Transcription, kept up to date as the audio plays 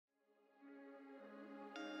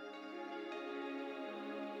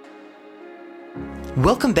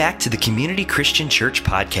Welcome back to the Community Christian Church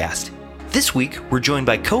podcast. This week, we're joined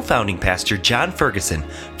by co-founding pastor John Ferguson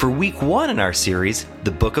for week 1 in our series,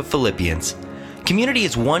 The Book of Philippians. Community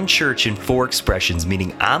is one church in 4 expressions,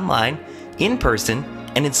 meaning online, in person,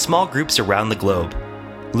 and in small groups around the globe.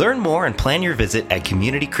 Learn more and plan your visit at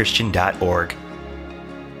communitychristian.org.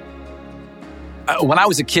 When I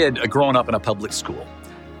was a kid growing up in a public school,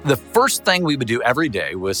 the first thing we would do every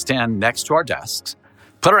day was stand next to our desks,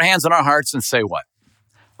 put our hands on our hearts, and say what?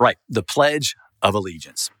 Right, the Pledge of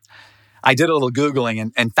Allegiance. I did a little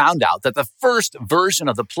Googling and found out that the first version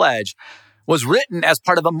of the pledge was written as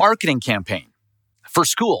part of a marketing campaign for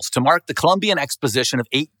schools to mark the Columbian Exposition of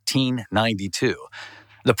 1892.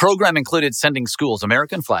 The program included sending schools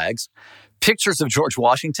American flags, pictures of George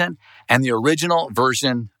Washington, and the original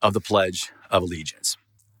version of the Pledge of Allegiance.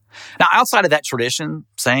 Now, outside of that tradition,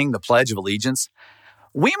 saying the Pledge of Allegiance,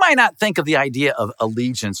 we might not think of the idea of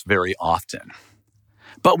allegiance very often.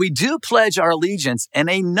 But we do pledge our allegiance in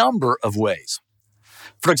a number of ways.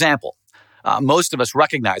 For example, most of us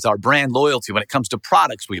recognize our brand loyalty when it comes to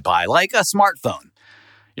products we buy, like a smartphone.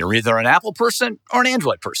 You're either an Apple person or an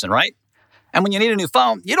Android person, right? And when you need a new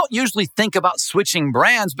phone, you don't usually think about switching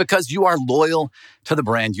brands because you are loyal to the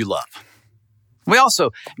brand you love. We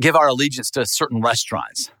also give our allegiance to certain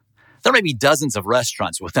restaurants. There may be dozens of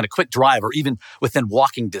restaurants within a quick drive or even within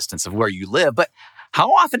walking distance of where you live, but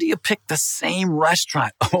how often do you pick the same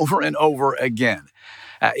restaurant over and over again?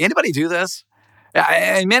 Anybody do this?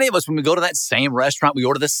 And many of us, when we go to that same restaurant, we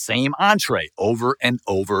order the same entree over and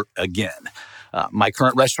over again. My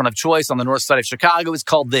current restaurant of choice on the north side of Chicago is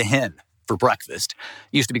called The Hen for breakfast.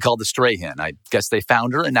 It used to be called the Stray Hen. I guess they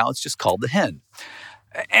found her, and now it's just called The Hen.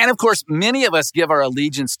 And of course, many of us give our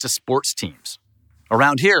allegiance to sports teams.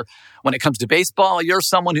 Around here, when it comes to baseball, you're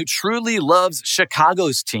someone who truly loves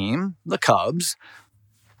Chicago's team, the Cubs,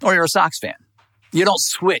 or you're a Sox fan. You don't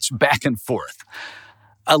switch back and forth.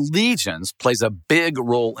 Allegiance plays a big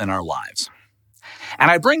role in our lives. And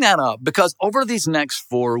I bring that up because over these next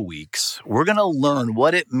 4 weeks, we're going to learn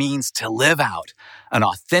what it means to live out an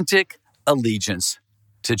authentic allegiance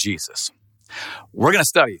to Jesus. We're going to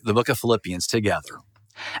study the book of Philippians together.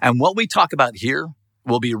 And what we talk about here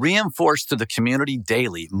will be reinforced through the community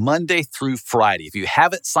daily, Monday through Friday. If you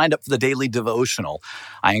haven't signed up for the daily devotional,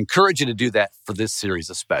 I encourage you to do that for this series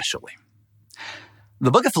especially. The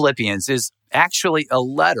book of Philippians is actually a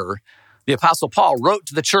letter the Apostle Paul wrote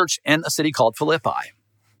to the church in a city called Philippi.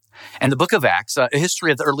 And the book of Acts, a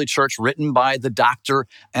history of the early church written by the doctor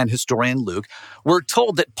and historian Luke, we're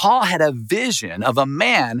told that Paul had a vision of a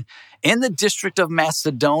man in the district of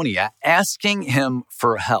Macedonia asking him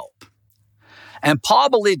for help. And Paul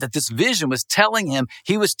believed that this vision was telling him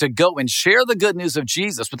he was to go and share the good news of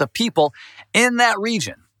Jesus with the people in that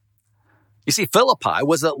region. You see, Philippi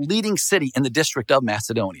was a leading city in the district of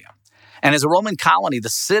Macedonia. And as a Roman colony, the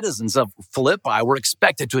citizens of Philippi were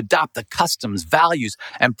expected to adopt the customs, values,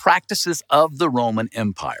 and practices of the Roman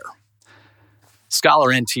Empire.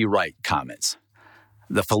 Scholar N.T. Wright comments,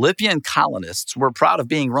 the Philippian colonists were proud of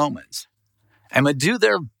being Romans and would do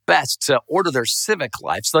their best to order their civic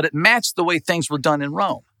life so that it matched the way things were done in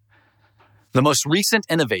Rome. The most recent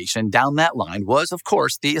innovation down that line was, of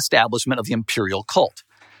course, the establishment of the imperial cult.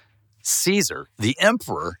 Caesar, the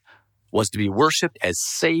emperor, was to be worshipped as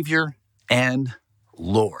Savior and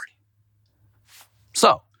Lord.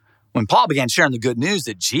 So, when Paul began sharing the good news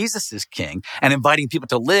that Jesus is king and inviting people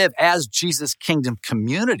to live as Jesus' kingdom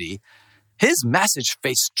community, his message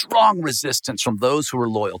faced strong resistance from those who were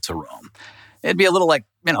loyal to Rome. It'd be a little like,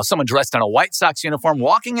 someone dressed in a White Sox uniform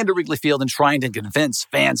walking into Wrigley Field and trying to convince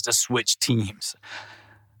fans to switch teams.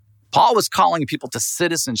 Paul was calling people to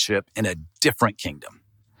citizenship in a different kingdom.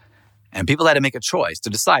 And people had to make a choice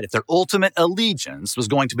to decide if their ultimate allegiance was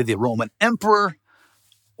going to be the Roman emperor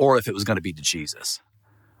or if it was going to be to Jesus.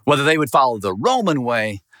 Whether they would follow the Roman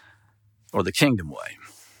way or the kingdom way.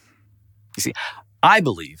 You see, I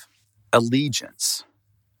believe allegiance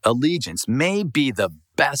may be the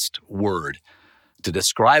best word to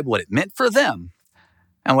describe what it meant for them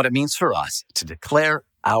and what it means for us to declare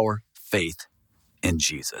our faith in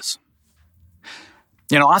Jesus.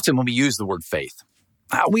 Often when we use the word faith,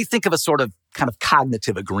 we think of a sort of kind of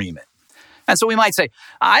cognitive agreement. And so we might say,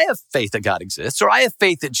 I have faith that God exists, or I have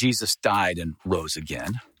faith that Jesus died and rose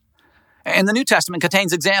again. And the New Testament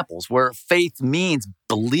contains examples where faith means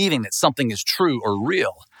believing that something is true or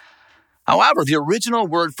real. However, the original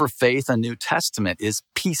word for faith in the New Testament is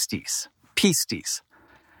pistis.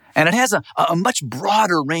 And it has a much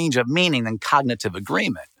broader range of meaning than cognitive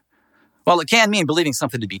agreement. While it can mean believing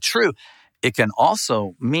something to be true, it can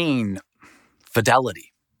also mean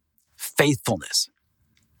fidelity, faithfulness,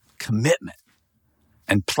 commitment.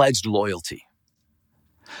 and pledged loyalty.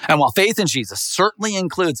 And while faith in Jesus certainly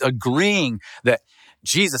includes agreeing that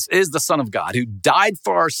Jesus is the Son of God who died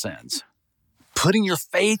for our sins, putting your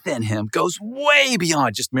faith in him goes way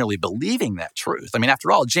beyond just merely believing that truth. I mean,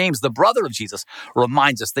 after all, James, the brother of Jesus,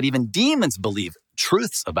 reminds us that even demons believe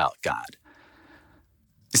truths about God.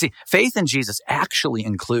 You see, faith in Jesus actually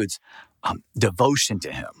includes devotion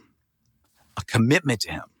to him, a commitment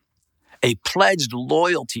to him, a pledged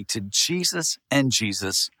loyalty to Jesus and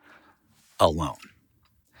Jesus alone.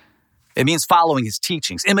 It means following his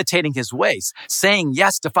teachings, imitating his ways. Saying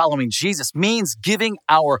yes to following Jesus means giving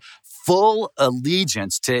our full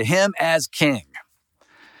allegiance to him as king.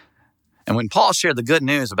 And when Paul shared the good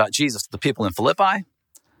news about Jesus to the people in Philippi,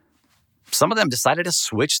 some of them decided to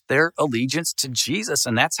switch their allegiance to Jesus,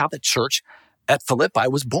 and that's how the church at Philippi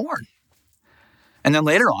was born. And then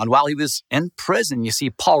later on, while he was in prison, you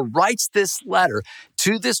see, Paul writes this letter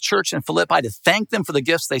to this church in Philippi to thank them for the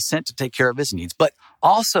gifts they sent to take care of his needs, but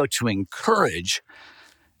also to encourage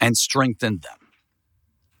and strengthen them.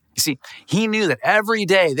 You see, he knew that every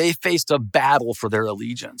day they faced a battle for their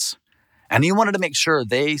allegiance, and he wanted to make sure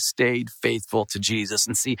they stayed faithful to Jesus.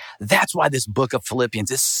 And see, that's why this book of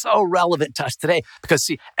Philippians is so relevant to us today, because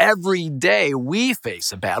see, every day we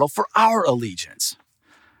face a battle for our allegiance.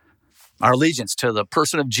 Our allegiance to the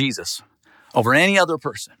person of Jesus over any other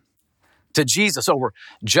person, to Jesus over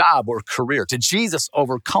job or career, to Jesus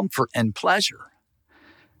over comfort and pleasure.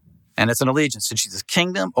 And it's an allegiance to Jesus'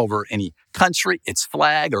 kingdom over any country, its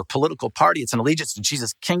flag, or political party. It's an allegiance to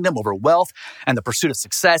Jesus' kingdom over wealth and the pursuit of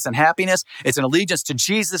success and happiness. It's an allegiance to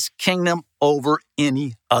Jesus' kingdom over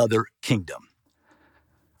any other kingdom.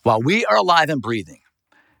 While we are alive and breathing,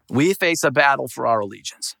 we face a battle for our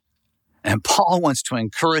allegiance. And Paul wants to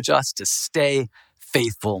encourage us to stay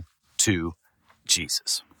faithful to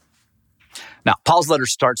Jesus. Now, Paul's letter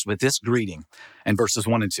starts with this greeting in verses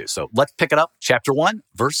 1 and 2. So let's pick it up, chapter 1,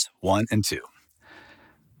 verse 1 and 2.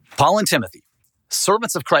 Paul and Timothy,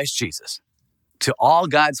 servants of Christ Jesus, to all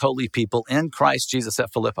God's holy people in Christ Jesus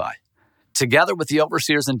at Philippi, together with the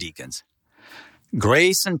overseers and deacons,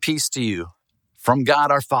 grace and peace to you from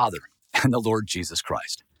God our Father and the Lord Jesus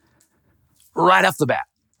Christ. Right off the bat,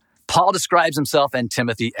 Paul describes himself and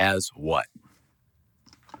Timothy as what?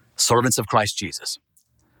 Servants of Christ Jesus.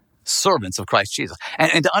 Servants of Christ Jesus.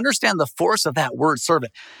 And to understand the force of that word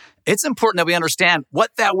servant, it's important that we understand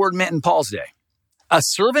what that word meant in Paul's day. A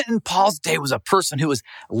servant in Paul's day was a person who was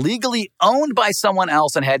legally owned by someone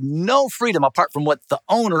else and had no freedom apart from what the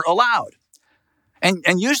owner allowed.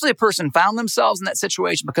 And usually a person found themselves in that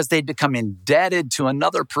situation because they'd become indebted to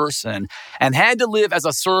another person and had to live as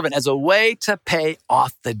a servant as a way to pay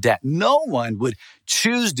off the debt. No one would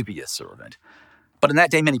choose to be a servant, but in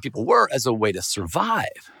that day, many people were as a way to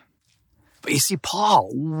survive. But you see,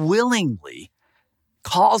 Paul willingly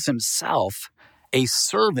calls himself a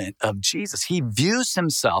servant of Jesus. He views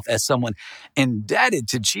himself as someone indebted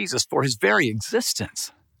to Jesus for his very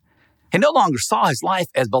existence. He no longer saw his life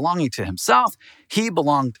as belonging to himself. He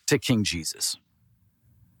belonged to King Jesus.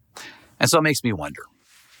 And so it makes me wonder,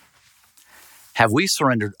 have we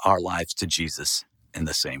surrendered our lives to Jesus in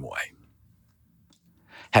the same way?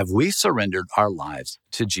 Have we surrendered our lives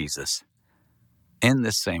to Jesus in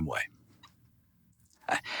this same way?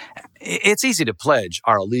 It's easy to pledge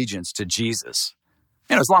our allegiance to Jesus,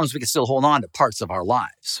 as long as we can still hold on to parts of our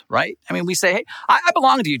lives, right? I mean, we say, hey, I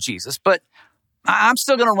belong to you, Jesus, but I'm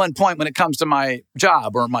still going to run point when it comes to my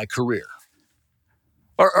job or my career.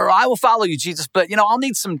 Or I will follow you, Jesus, but, I'll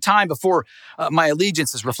need some time before my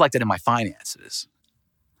allegiance is reflected in my finances.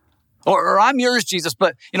 Or I'm yours, Jesus,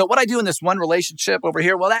 but, what I do in this one relationship over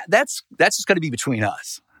here, well, that's just going to be between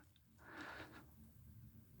us.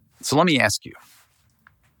 So let me ask you,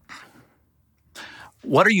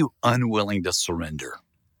 what are you unwilling to surrender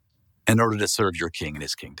in order to serve your King and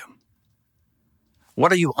his kingdom?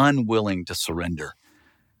 What are you unwilling to surrender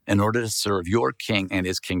in order to serve your King and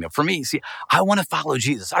his kingdom? For me, see, I want to follow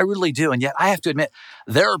Jesus. I really do. And yet I have to admit,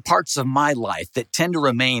 there are parts of my life that tend to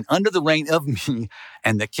remain under the reign of me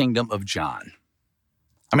and the kingdom of John.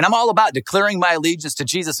 I mean, I'm all about declaring my allegiance to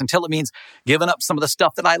Jesus until it means giving up some of the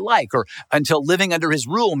stuff that I like, or until living under his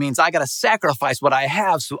rule means I got to sacrifice what I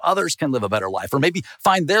have so others can live a better life, or maybe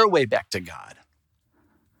find their way back to God.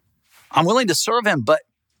 I'm willing to serve him, but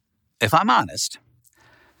if I'm honest,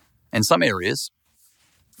 in some areas,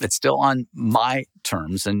 it's still on my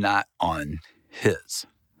terms and not on his.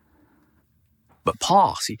 But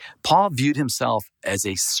Paul viewed himself as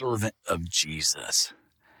a servant of Jesus.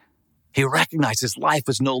 He recognized his life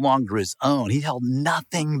was no longer his own. He held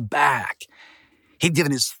nothing back. He'd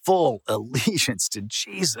given his full allegiance to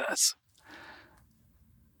Jesus.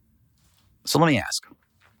 So let me ask,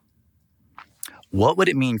 what would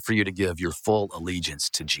it mean for you to give your full allegiance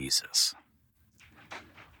to Jesus?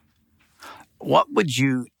 What would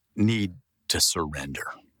you need to surrender?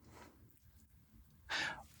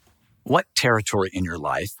 What territory in your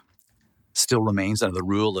life still remains under the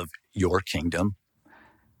rule of your kingdom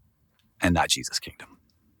and not Jesus' kingdom?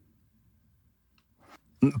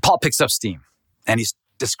 Paul picks up steam and he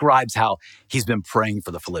describes how he's been praying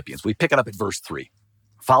for the Philippians. We pick it up at verse 3.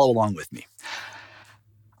 Follow along with me.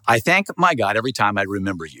 I thank my God every time I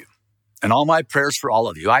remember you and all my prayers for all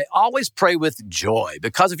of you. I always pray with joy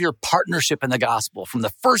because of your partnership in the gospel from the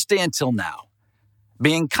first day until now,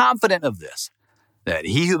 being confident of this, that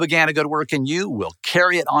he who began a good work in you will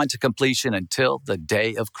carry it on to completion until the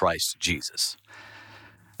day of Christ Jesus.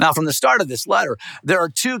 Now, from the start of this letter, there are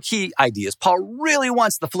two key ideas Paul really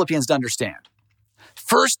wants the Philippians to understand.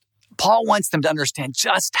 First, Paul wants them to understand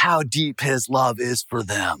just how deep his love is for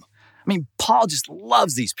them. I mean, Paul just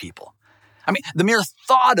loves these people. I mean, the mere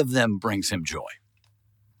thought of them brings him joy.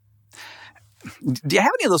 Do you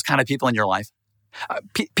have any of those kind of people in your life?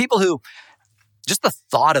 People who, just the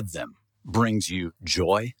thought of them brings you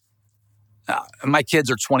joy? My kids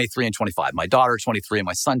are 23 and 25. My daughter 23 and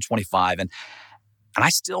my son 25. And I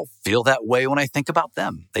still feel that way when I think about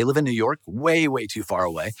them. They live in New York, way, way too far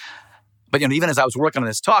away. But even as I was working on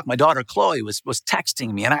this talk, my daughter Chloe was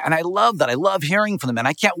texting me, and I love that. I love hearing from them, and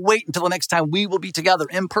I can't wait until the next time we will be together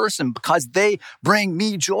in person because they bring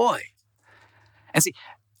me joy. And see,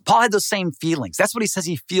 Paul had those same feelings. That's what he says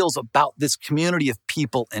he feels about this community of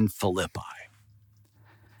people in Philippi.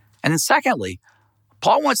 And then secondly,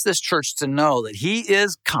 Paul wants this church to know that he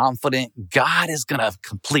is confident God is going to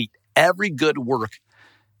complete every good work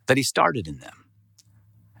that he started in them.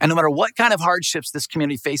 And no matter what kind of hardships this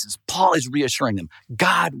community faces, Paul is reassuring them,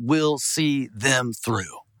 God will see them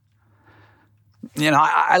through.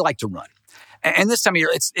 I like to run. And this time of year,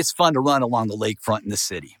 it's fun to run along the lakefront in the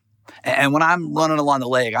city. And when I'm running along the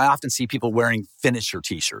lake, I often see people wearing finisher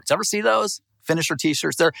t-shirts. Ever see those? Finisher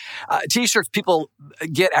t-shirts? They're t-shirts people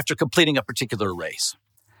get after completing a particular race.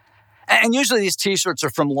 And usually these t-shirts are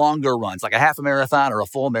from longer runs, like a half a marathon or a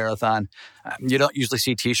full marathon. You don't usually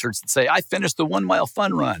see t-shirts that say, I finished the 1 mile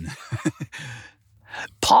fun run.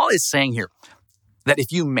 Paul is saying here that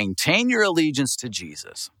if you maintain your allegiance to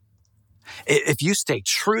Jesus, if you stay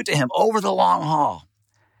true to him over the long haul,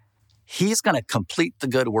 he's going to complete the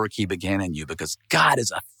good work he began in you because God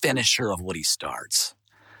is a finisher of what he starts.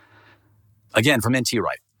 Again, from N.T.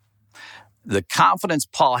 Wright. The confidence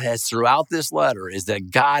Paul has throughout this letter is that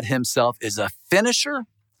God himself is a finisher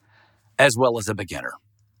as well as a beginner.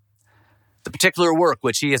 The particular work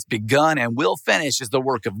which he has begun and will finish is the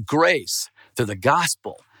work of grace through the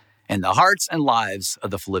gospel in the hearts and lives of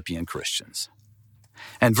the Philippian Christians.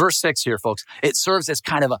 And verse 6 here, folks, it serves as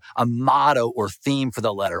kind of a motto or theme for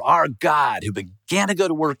the letter. Our God, who began to go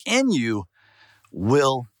to work in you,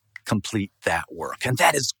 will complete that work. And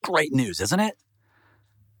that is great news, isn't it?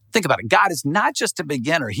 Think about it. God is not just a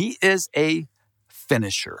beginner. He is a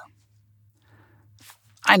finisher.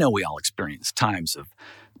 I know we all experience times of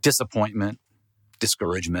disappointment,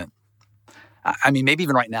 discouragement. I mean, maybe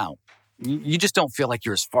even right now, you just don't feel like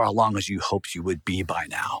you're as far along as you hoped you would be by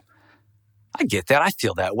now. I get that. I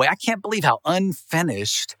feel that way. I can't believe how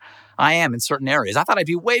unfinished I am in certain areas. I thought I'd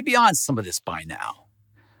be way beyond some of this by now.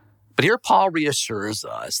 But here Paul reassures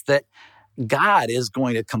us that God is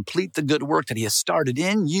going to complete the good work that he has started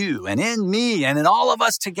in you and in me and in all of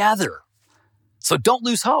us together. So don't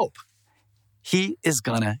lose hope. He is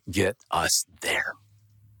going to get us there.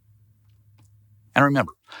 And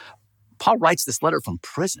remember, Paul writes this letter from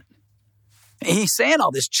prison. He's saying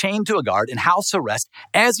all this chained to a guard in house arrest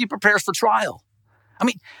as he prepares for trial. I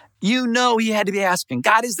mean, he had to be asking,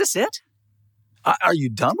 God, is this it? Are you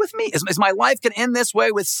done with me? Is my life going to end this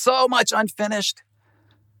way with so much unfinished?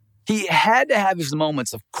 He had to have his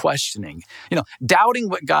moments of questioning, doubting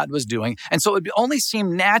what God was doing. And so it only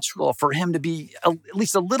seemed natural for him to be at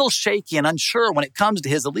least a little shaky and unsure when it comes to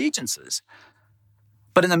his allegiances.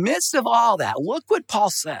 But in the midst of all that, look what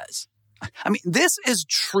Paul says. I mean, this is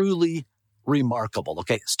truly remarkable.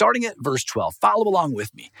 Okay, starting at verse 12, follow along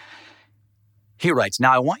with me. He writes,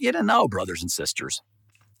 now I want you to know, brothers and sisters,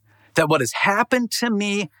 that what has happened to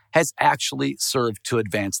me has actually served to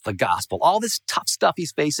advance the gospel. All this tough stuff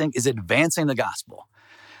he's facing is advancing the gospel.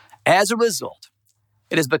 As a result,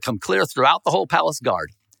 it has become clear throughout the whole palace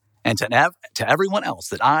guard and to everyone else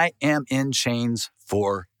that I am in chains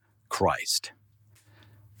for Christ.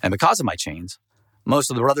 And because of my chains, most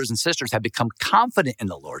of the brothers and sisters have become confident in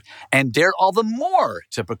the Lord and dare all the more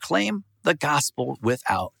to proclaim the gospel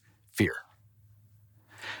without fear.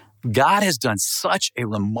 God has done such a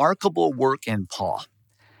remarkable work in Paul.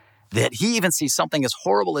 that he even sees something as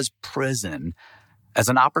horrible as prison as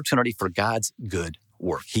an opportunity for God's good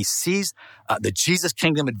work. He sees the Jesus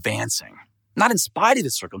kingdom advancing, not in spite of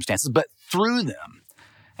his circumstances, but through them.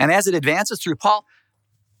 And as it advances through Paul,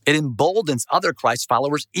 it emboldens other Christ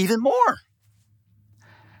followers even more.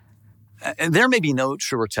 And there may be no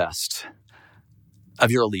truer test of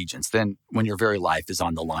your allegiance than when your very life is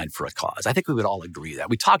on the line for a cause. I think we would all agree that.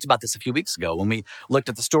 We talked about this a few weeks ago when we looked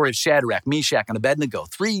at the story of Shadrach, Meshach, and Abednego,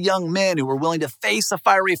 3 young men who were willing to face a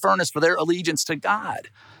fiery furnace for their allegiance to God.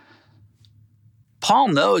 Paul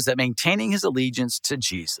knows that maintaining his allegiance to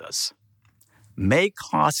Jesus may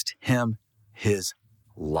cost him his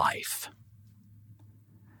life.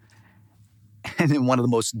 And in one of the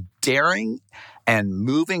most daring and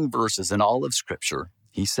moving verses in all of Scripture,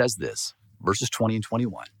 he says this, verses 20 and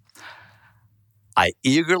 21. I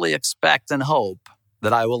eagerly expect and hope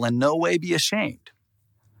that I will in no way be ashamed,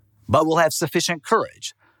 but will have sufficient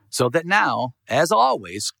courage, so that now, as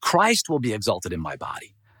always, Christ will be exalted in my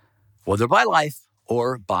body, whether by life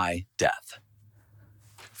or by death.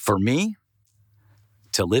 For me,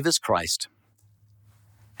 to live is Christ,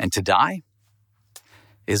 and to die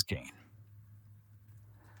is gain.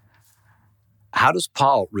 How does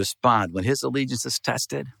Paul respond when his allegiance is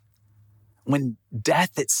tested? When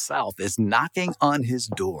death itself is knocking on his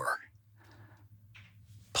door,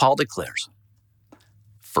 Paul declares,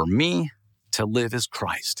 for me, to live is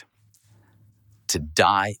Christ. To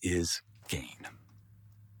die is gain.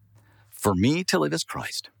 For me, to live is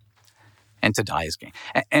Christ. And to die is gain.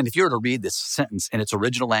 And if you were to read this sentence in its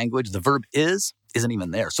original language, the verb isn't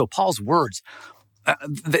even there. So Paul's words,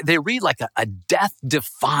 they read like a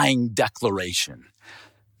death-defying declaration.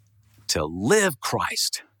 To live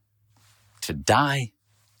Christ. To die,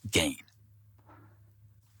 gain.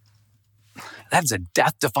 That's a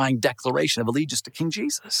death-defying declaration of allegiance to King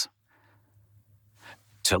Jesus.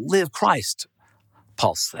 To live Christ,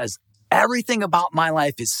 Paul says, everything about my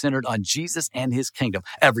life is centered on Jesus and his kingdom.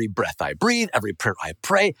 Every breath I breathe, every prayer I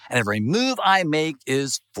pray, and every move I make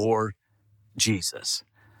is for Jesus.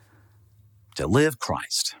 To live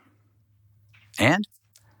Christ. And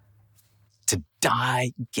to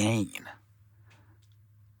die, gain.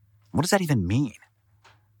 What does that even mean?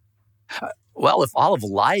 Well, if all of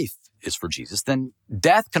life is for Jesus, then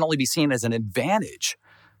death can only be seen as an advantage.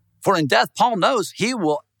 For in death, Paul knows he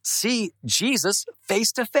will see Jesus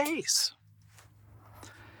face to face.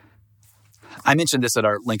 I mentioned this at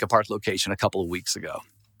our Lincoln Park location a couple of weeks ago.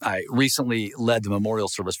 I recently led the memorial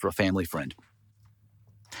service for a family friend.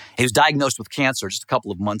 He was diagnosed with cancer just a couple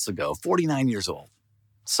of months ago, 49 years old.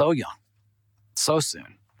 So young, so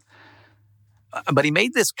soon. But he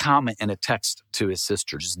made this comment in a text to his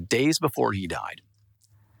sister just days before he died.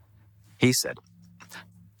 He said,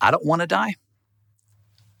 I don't want to die,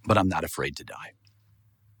 but I'm not afraid to die.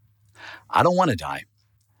 I don't want to die,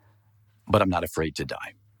 but I'm not afraid to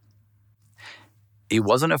die. He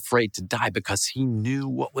wasn't afraid to die because he knew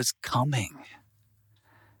what was coming.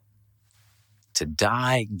 To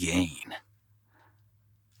die, gain.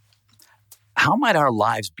 How might our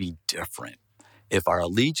lives be different if our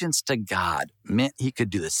allegiance to God meant he could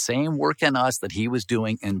do the same work in us that he was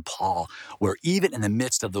doing in Paul, where even in the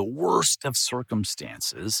midst of the worst of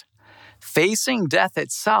circumstances, facing death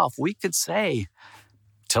itself, we could say,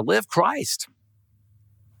 to live Christ,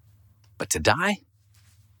 but to die,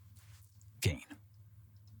 gain.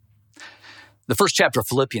 The first chapter of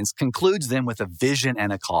Philippians concludes then with a vision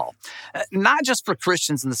and a call, not just for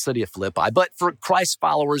Christians in the city of Philippi, but for Christ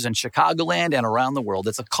followers in Chicagoland and around the world.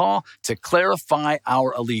 It's a call to clarify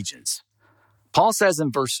our allegiance. Paul says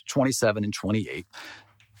in verse 27 and 28,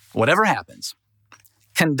 whatever happens,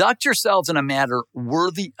 conduct yourselves in a manner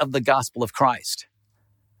worthy of the gospel of Christ.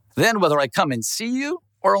 Then whether I come and see you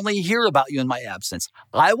or only hear about you in my absence,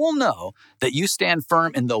 I will know that you stand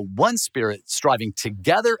firm in the one Spirit, striving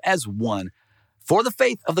together as one for the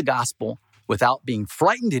faith of the gospel without being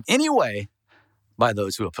frightened in any way by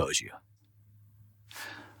those who oppose you.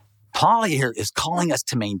 Paul here is calling us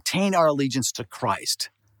to maintain our allegiance to Christ,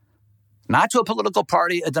 not to a political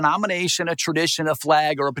party, a denomination, a tradition, a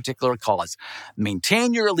flag, or a particular cause.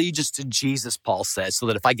 Maintain your allegiance to Jesus, Paul says, so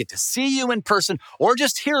that if I get to see you in person or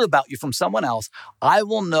just hear about you from someone else, I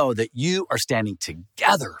will know that you are standing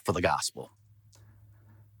together for the gospel.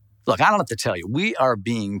 Look, I don't have to tell you, we are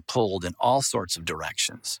being pulled in all sorts of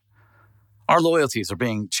directions. Our loyalties are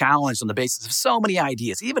being challenged on the basis of so many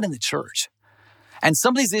ideas, even in the church. And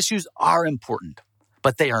some of these issues are important,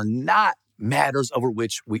 but they are not matters over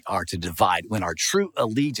which we are to divide when our true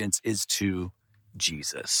allegiance is to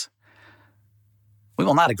Jesus. We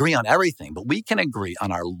will not agree on everything, but we can agree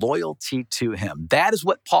on our loyalty to him. That is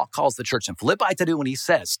what Paul calls the church in Philippi to do when he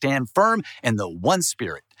says, stand firm in the one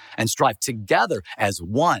Spirit and strive together as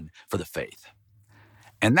one for the faith.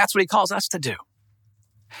 And that's what he calls us to do.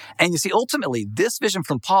 And you see, ultimately, this vision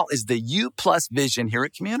from Paul is the U plus vision here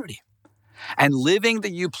at Community. And living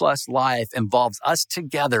the U plus life involves us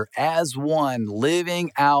together as one, living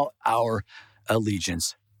out our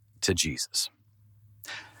allegiance to Jesus.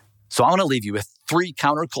 So I want to leave you with 3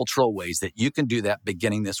 countercultural ways that you can do that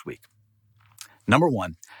beginning this week. Number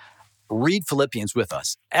 1, read Philippians with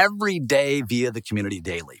us every day via the Community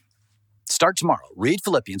Daily. Start tomorrow. Read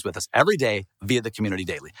Philippians with us every day via the Community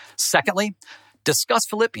Daily. Secondly, discuss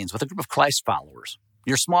Philippians with a group of Christ followers,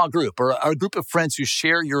 your small group, or a group of friends who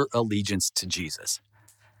share your allegiance to Jesus.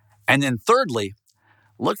 And then thirdly,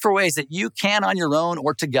 look for ways that you can on your own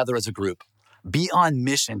or together as a group be on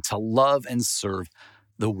mission to love and serve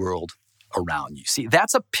the world around you. See,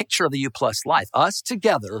 that's a picture of the U plus life, us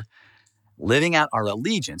together living out our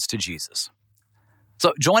allegiance to Jesus.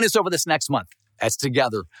 So join us over this next month as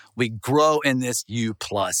together we grow in this U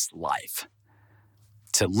plus life.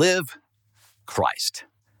 To live, Christ.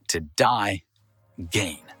 To die,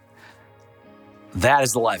 gain. That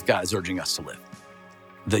is the life God is urging us to live.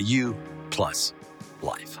 The U plus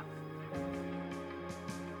life.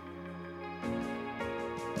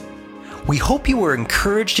 We hope you were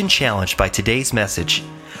encouraged and challenged by today's message.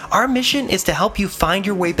 Our mission is to help you find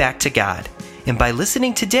your way back to God. And by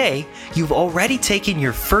listening today, you've already taken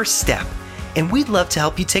your first step. And we'd love to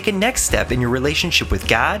help you take a next step in your relationship with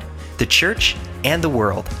God, the church, and the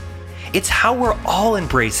world. It's how we're all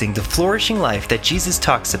embracing the flourishing life that Jesus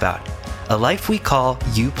talks about, a life we call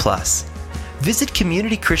U+. Visit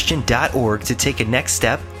communitychristian.org to take a next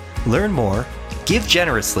step, learn more, give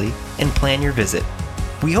generously, and plan your visit.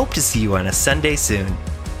 We hope to see you on a Sunday soon.